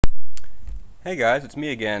Hey guys, it's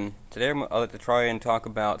me again. Today I'd like to try and talk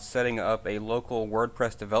about setting up a local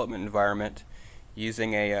WordPress development environment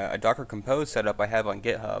using a Docker Compose setup I have on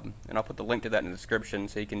GitHub, and I'll put the link to that in the description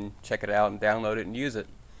so you can check it out and download it and use it.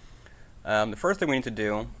 The first thing we need to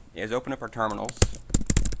do is open up our terminals.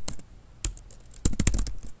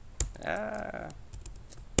 There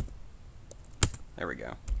we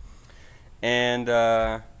go. And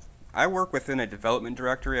I work within a development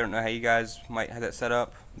directory. I don't know how you guys might have that set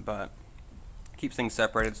up, but keeps things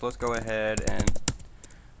separated. So let's go ahead and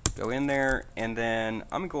go in there, and then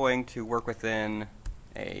I'm going to work within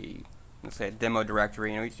let's say a demo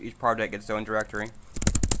directory. Each project gets its own directory.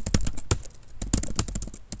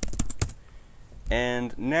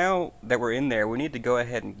 And now that we're in there, we need to go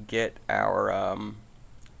ahead and get our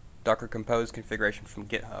Docker Compose configuration from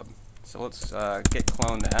GitHub. So let's git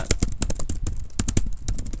clone that.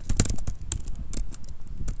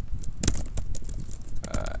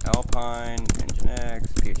 Alpine,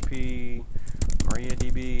 nginx, php,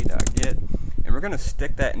 mariadb.git, and we're going to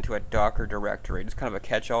stick that into a Docker directory, just kind of a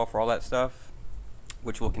catch-all for all that stuff,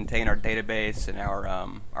 which will contain our database and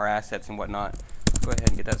our assets and whatnot. Let's go ahead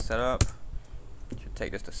and get that set up. Should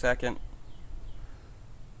take just a second.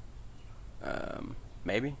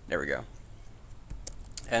 Maybe. There we go.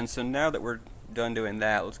 And so now that we're done doing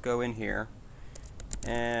that, let's go in here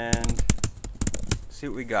and see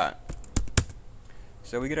what we got.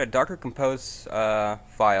 So we get a Docker Compose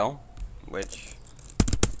file, which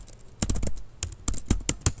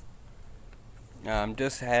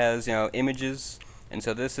just has images, and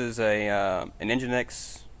so this is an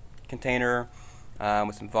nginx container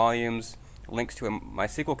with some volumes, links to a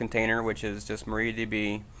MySQL container, which is just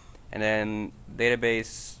MariaDB, and then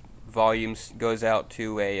database volumes goes out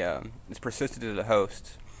to it's persisted to the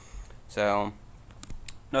host. So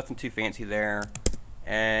nothing too fancy there.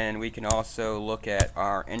 And we can also look at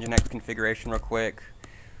our nginx configuration real quick.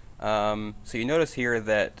 So you notice here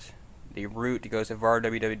that the root goes to var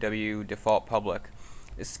www default public.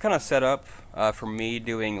 This is kind of set up for me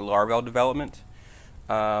doing Laravel development.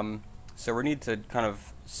 So we need to kind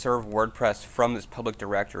of serve WordPress from this public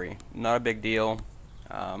directory. Not a big deal.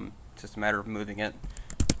 It's just a matter of moving it.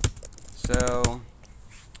 So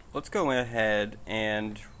let's go ahead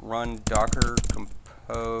and run Docker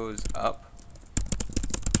Compose up,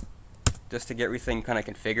 just to get everything kind of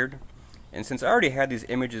configured. And since I already had these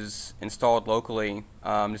images installed locally,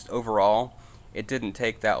 just overall, it didn't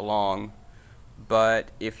take that long.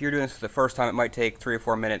 But if you're doing this for the first time, it might take 3 or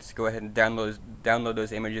 4 minutes to go ahead and download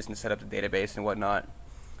those images and set up the database and whatnot.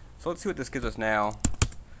 So let's see what this gives us now.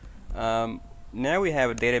 Now we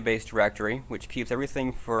have a database directory, which keeps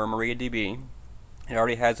everything for MariaDB. It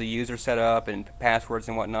already has a user set up and passwords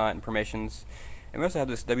and whatnot and permissions. And we also have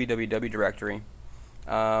this www directory.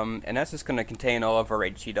 And that's just going to contain all of our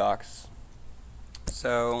htdocs.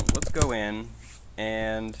 So let's go in,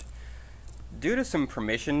 and due to some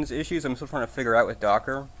permissions issues I'm still trying to figure out with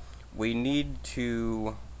Docker, we need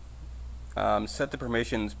to set the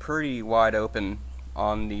permissions pretty wide open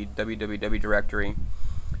on the www directory.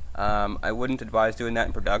 I wouldn't advise doing that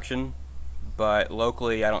in production, but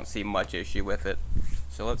locally I don't see much issue with it.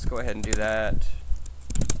 So let's go ahead and do that.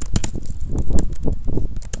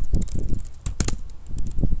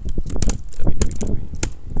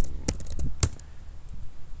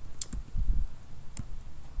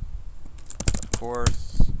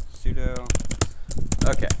 Course sudo.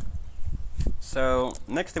 Okay, so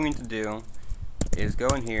next thing we need to do is go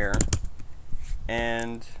in here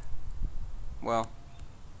and, well,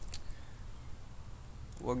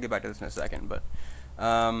 we'll get back to this in a second, but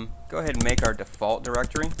go ahead and make our default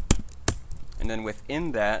directory, and then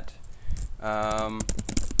within that go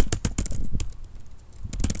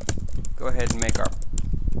ahead and make our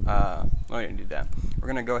we didn't do that. We're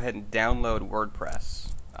going to go ahead and download WordPress.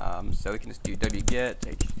 So we can just do wget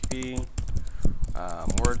http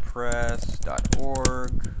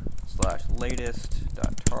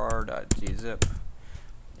wordpress.org/latest.tar.gzip,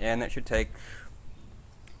 and that should take,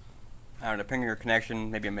 I don't know, depending on your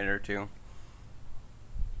connection, maybe a minute or two.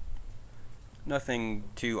 Nothing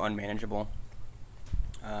too unmanageable.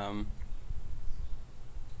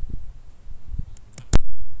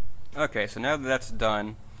 Okay, so now that that's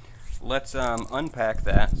done, let's unpack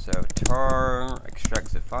that. So tar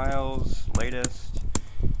extracts the files, latest,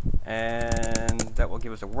 and that will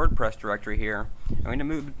give us a WordPress directory here.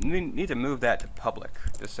 And we need to move that to public,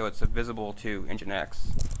 just so it's visible to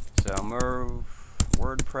nginx. So move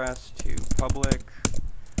WordPress to public,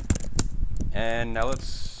 and now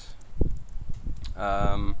let's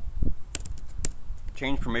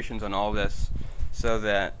change permissions on all this so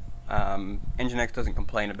that Nginx doesn't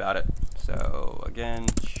complain about it. So So again,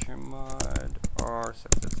 chmod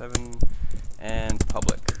r777 and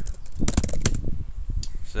public.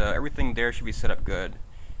 So everything there should be set up good.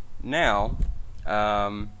 Now,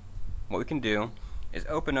 what we can do is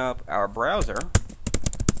open up our browser,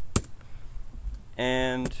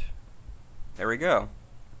 and there we go.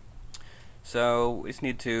 So we just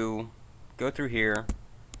need to go through here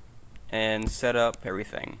and set up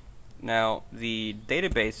everything. Now the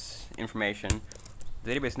database information,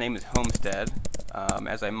 the database name is Homestead,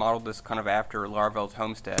 as I modeled this kind of after Laravel's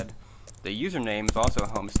Homestead. The username is also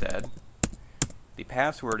Homestead. The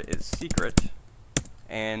password is secret,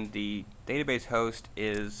 and the database host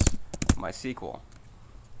is MySQL.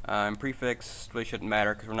 Prefix really shouldn't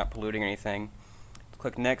matter because we're not polluting anything.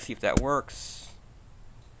 Click next, see if that works,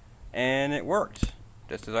 and it worked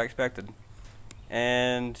just as I expected.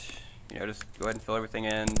 And just go ahead and fill everything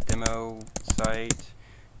in. Demo site,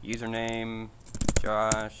 username,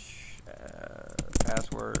 Josh,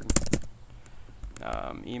 password,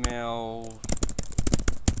 email,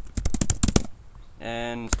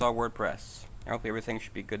 and install WordPress. Hopefully everything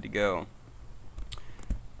should be good to go.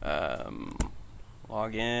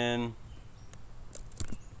 Log in.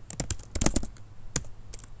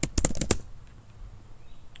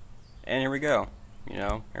 And here we go.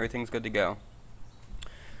 Everything's good to go.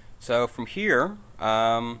 So from here,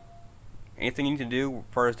 anything you need to do as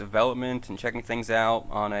far as development and checking things out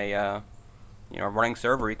on a running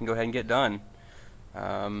server, you can go ahead and get done.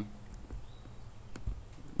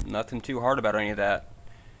 Nothing too hard about any of that.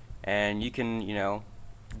 And you can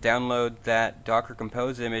download that Docker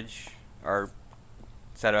Compose image or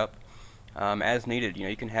setup as needed.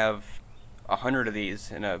 You can have 100 of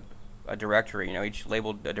these in a directory, each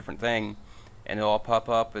labeled a different thing, and they'll all pop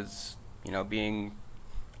up as being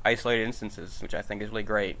isolated instances, which I think is really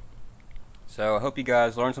great. So I hope you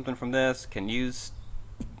guys learned something from this, can use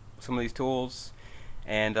some of these tools,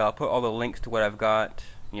 and I'll put all the links to what I've got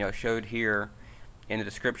showed here in the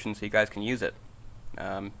description so you guys can use it.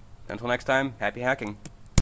 Until next time, happy hacking.